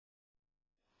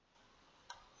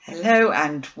Hello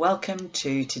and welcome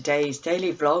to today's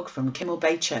daily vlog from Kimmel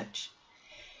Bay Church.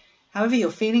 However you're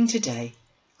feeling today,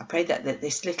 I pray that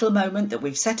this little moment that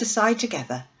we've set aside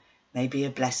together may be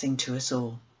a blessing to us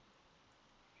all.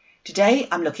 Today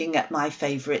I'm looking at my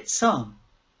favourite psalm.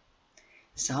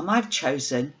 The psalm I've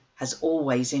chosen has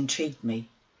always intrigued me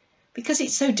because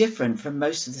it's so different from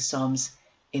most of the psalms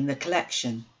in the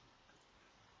collection.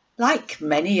 Like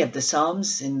many of the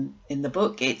psalms in the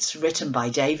book, it's written by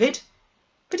David,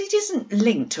 but it isn't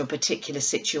linked to a particular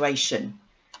situation,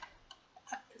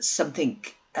 something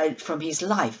from his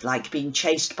life, like being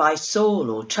chased by Saul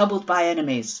or troubled by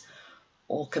enemies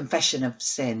or confession of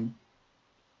sin.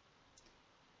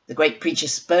 The great preacher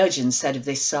Spurgeon said of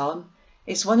this psalm,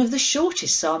 "It's one of the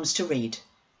shortest psalms to read,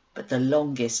 but the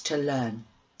longest to learn."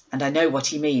 And I know what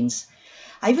he means.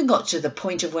 I even got to the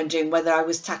point of wondering whether I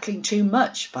was tackling too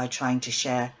much by trying to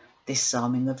share this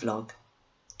psalm in the vlog.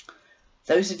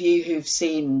 Those of you who've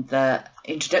seen the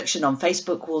introduction on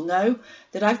Facebook will know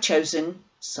that I've chosen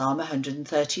Psalm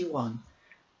 131.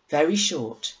 Very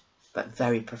short, but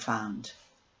very profound.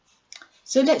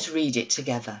 So let's read it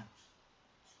together.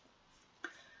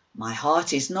 My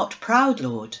heart is not proud,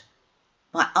 Lord.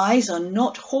 My eyes are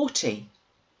not haughty.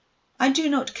 I do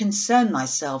not concern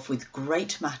myself with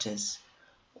great matters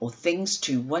or things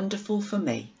too wonderful for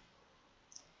me.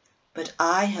 But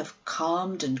I have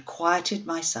calmed and quieted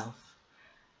myself.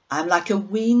 I am like a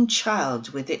weaned child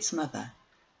with its mother.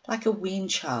 Like a weaned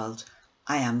child,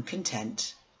 I am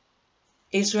content.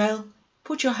 Israel,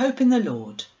 put your hope in the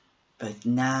Lord, both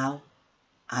now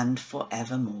and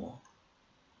forevermore.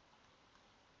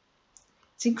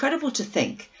 It's incredible to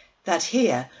think that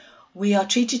here we are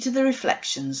treated to the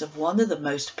reflections of one of the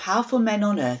most powerful men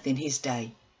on earth in his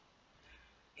day.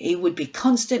 He would be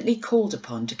constantly called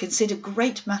upon to consider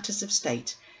great matters of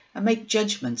state and make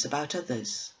judgments about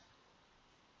others.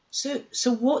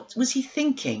 So what was he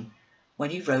thinking when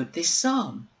he wrote this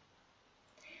psalm?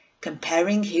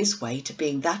 Comparing his way to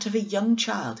being that of a young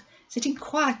child sitting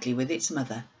quietly with its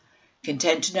mother,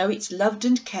 content to know it's loved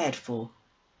and cared for,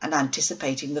 and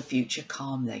anticipating the future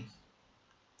calmly.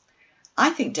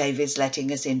 I think David's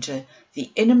letting us into the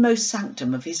innermost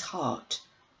sanctum of his heart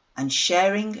and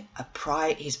sharing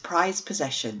his prized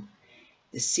possession,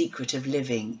 the secret of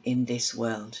living in this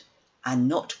world and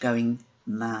not going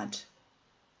mad.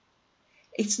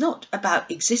 It's not about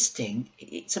existing,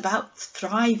 it's about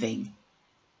thriving.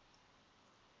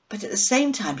 But at the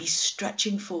same time, he's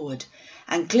stretching forward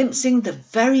and glimpsing the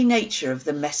very nature of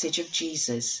the message of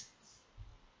Jesus.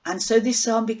 And so this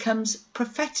psalm becomes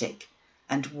prophetic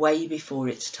and way before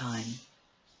its time.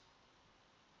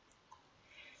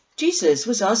 Jesus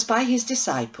was asked by his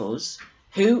disciples,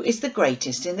 who is the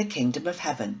greatest in the kingdom of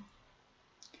heaven?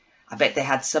 I bet they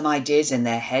had some ideas in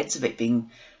their heads of it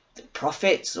being the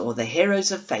prophets or the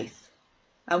heroes of faith.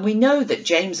 And we know that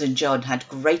James and John had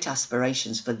great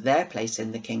aspirations for their place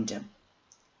in the kingdom.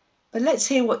 But let's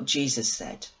hear what Jesus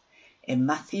said in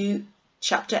Matthew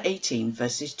chapter 18,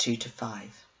 verses 2 to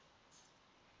 5.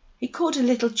 He called a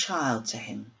little child to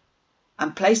him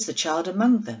and placed the child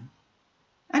among them.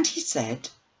 And he said,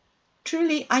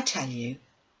 "Truly I tell you,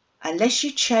 unless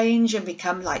you change and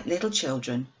become like little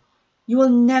children, you will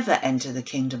never enter the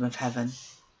kingdom of heaven.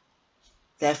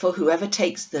 Therefore, whoever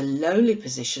takes the lowly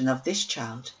position of this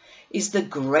child is the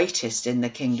greatest in the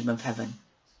kingdom of heaven.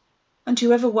 And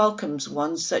whoever welcomes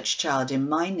one such child in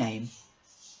my name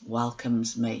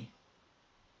welcomes me."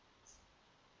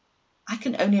 I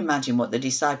can only imagine what the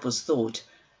disciples thought,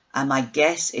 and my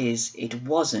guess is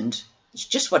it's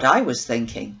just what I was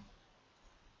thinking.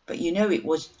 But you know, it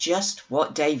was just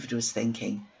what David was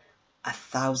thinking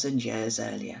 1,000 years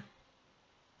earlier.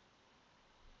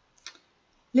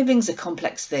 Living's a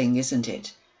complex thing, isn't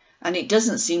it? And it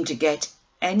doesn't seem to get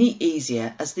any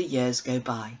easier as the years go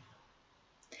by.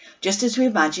 Just as we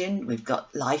imagine we've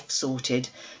got life sorted,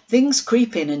 things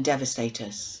creep in and devastate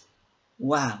us.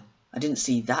 Wow, I didn't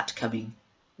see that coming,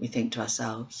 we think to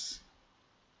ourselves.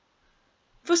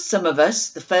 For some of us,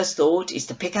 the first thought is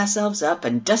to pick ourselves up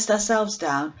and dust ourselves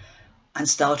down and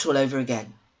start all over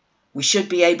again. We should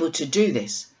be able to do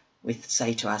this, we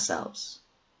say to ourselves.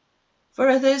 For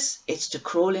others, it's to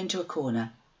crawl into a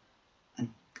corner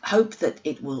and hope that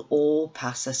it will all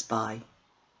pass us by.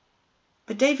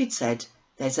 But David said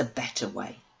there's a better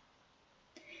way.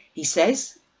 He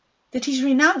says that he's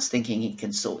renounced thinking he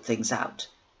can sort things out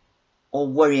or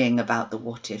worrying about the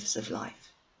what-ifs of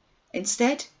life.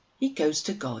 Instead, he goes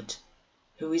to God,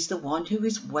 who is the one who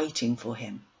is waiting for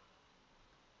him.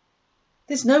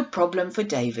 There's no problem for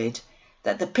David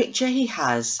that the picture he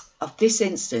has of this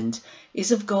instant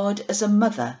is of God as a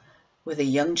mother with a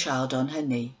young child on her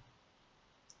knee.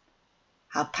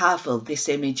 how powerful this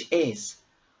image is,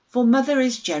 for mother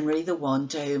is generally the one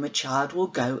to whom a child will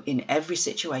go in every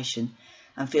situation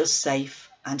and feel safe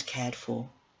and cared for.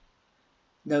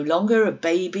 No longer a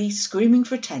baby screaming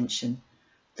for attention,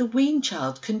 the weaned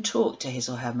child can talk to his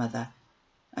or her mother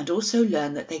and also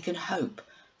learn that they can hope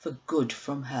for good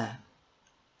from her.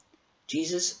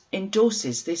 Jesus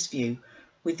endorses this view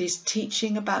with his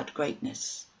teaching about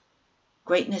greatness.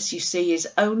 Greatness, you see, is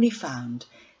only found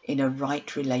in a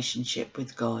right relationship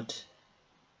with God.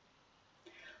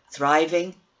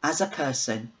 Thriving as a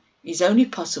person is only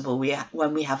possible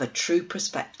when we have a true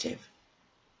perspective.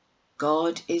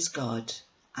 God is God,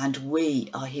 and we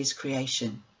are his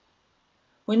creation.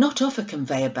 We're not off a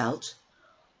conveyor belt,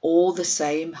 all the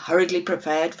same, hurriedly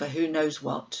prepared for who knows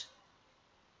what.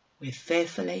 We're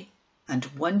fearfully and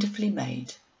wonderfully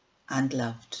made and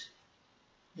loved.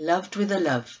 Loved with a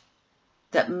love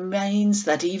that means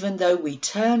that even though we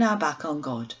turn our back on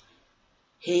God,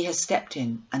 he has stepped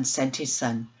in and sent his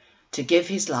Son to give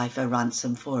his life a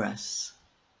ransom for us.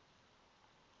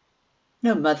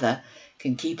 No mother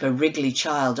can keep a wriggly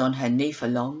child on her knee for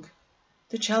long.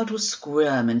 The child will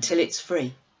squirm until it's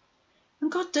free.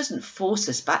 And God doesn't force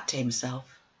us back to himself.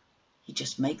 He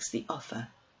just makes the offer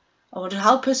and would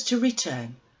help us to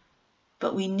return,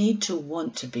 but we need to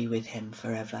want to be with him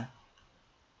forever.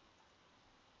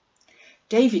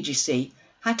 David, you see,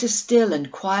 had to still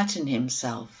and quieten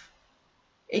himself.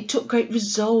 It took great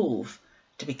resolve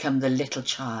to become the little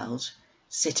child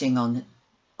sitting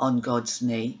on God's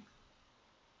knee.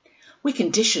 We're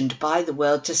conditioned by the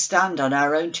world to stand on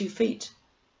our own 2 feet.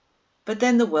 But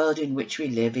then the world in which we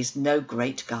live is no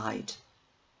great guide.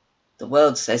 The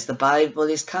world says the Bible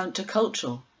is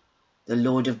countercultural, the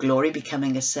Lord of glory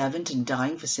becoming a servant and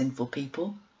dying for sinful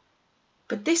people.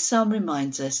 But this psalm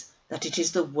reminds us that it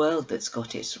is the world that's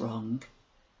got it wrong.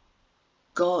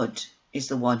 God is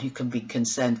the one who can be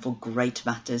concerned for great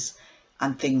matters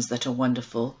and things that are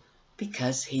wonderful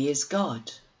because he is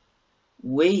God.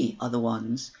 We are the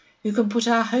ones who can put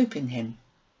our hope in him.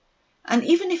 And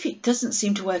even if it doesn't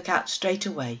seem to work out straight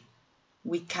away,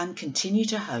 we can continue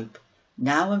to hope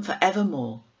now and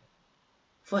forevermore,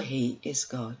 for he is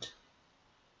God.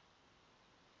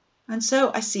 And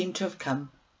so I seem to have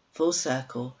come full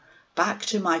circle back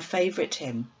to my favourite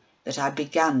hymn that I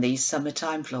began these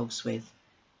summertime vlogs with.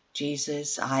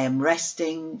 Jesus, I am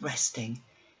resting, resting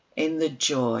in the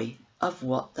joy of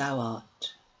what thou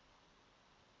art.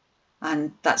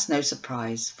 And that's no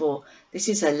surprise, for this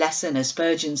is a lesson, as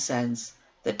Spurgeon says,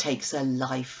 that takes a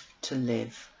life to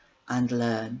live and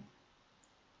learn.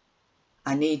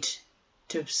 I need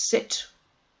to sit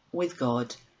with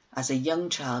God as a young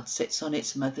child sits on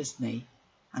its mother's knee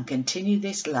and continue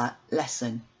this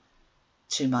lesson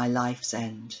to my life's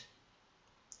end.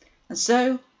 And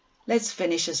so let's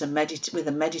finish with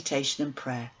a meditation and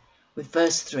prayer with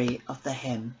verse 3 of the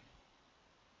hymn.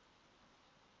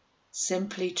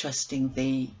 Simply trusting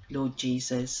thee, Lord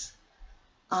Jesus,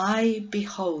 I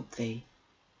behold thee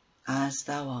as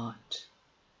thou art,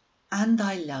 and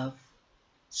thy love,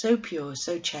 so pure,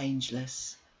 so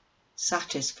changeless,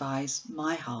 satisfies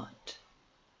my heart,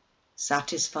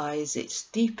 satisfies its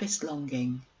deepest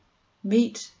longing,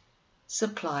 meet,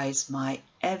 supplies my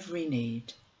every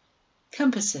need,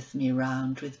 compasseth me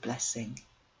round with blessing,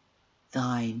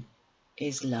 thine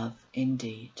is love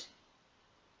indeed.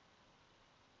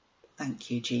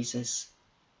 Thank you, Jesus.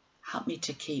 Help me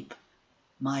to keep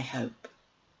my hope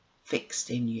fixed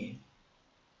in you.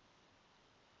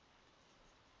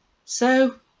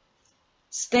 So,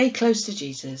 stay close to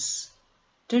Jesus.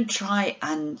 Don't try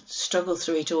and struggle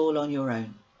through it all on your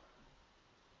own,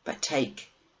 but take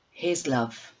his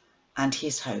love and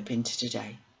his hope into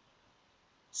today.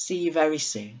 See you very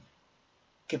soon.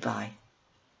 Goodbye.